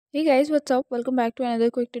Hey guys, what's up? Welcome back to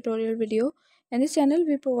another quick tutorial video. In this channel,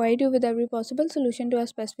 we provide you with every possible solution to a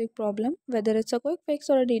specific problem. Whether it's a quick fix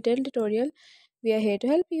or a detailed tutorial, we are here to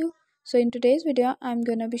help you. So in today's video, I'm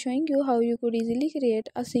gonna be showing you how you could easily create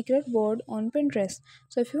a secret board on Pinterest.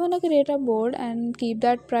 So if you wanna create a board and keep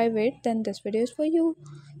that private, then this video is for you.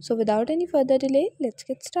 So without any further delay, let's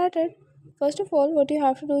get started. First of all, what you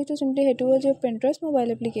have to do is to simply head towards your Pinterest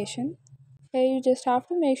mobile application. Here you just have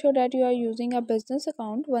to make sure that you are using a business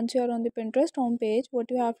account. Once you are on the Pinterest homepage,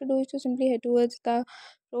 what you have to do is to simply head towards the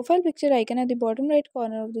profile picture icon at the bottom right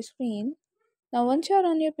corner of the screen. Now once you are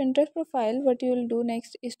on your Pinterest profile, what you will do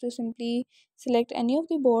next is to simply select any of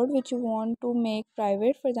the board which you want to make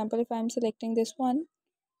private. For example, if I am selecting this one,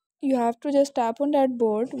 you have to just tap on that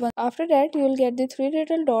board. After that, you will get the three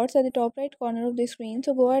little dots at the top right corner of the screen.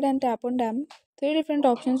 So go ahead and tap on them. Three different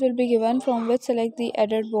options will be given from which select the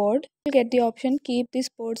edit board. You'll get the option keep this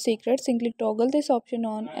board secret. Simply toggle this option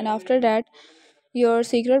on, and after that your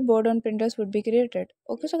secret board on Pinterest would be created.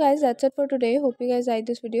 Okay, so guys, that's it for today. Hope you guys like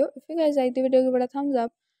this video. If you guys like the video, give it a thumbs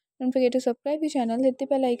up. Don't forget to subscribe the channel, hit the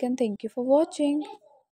bell icon. Thank you for watching.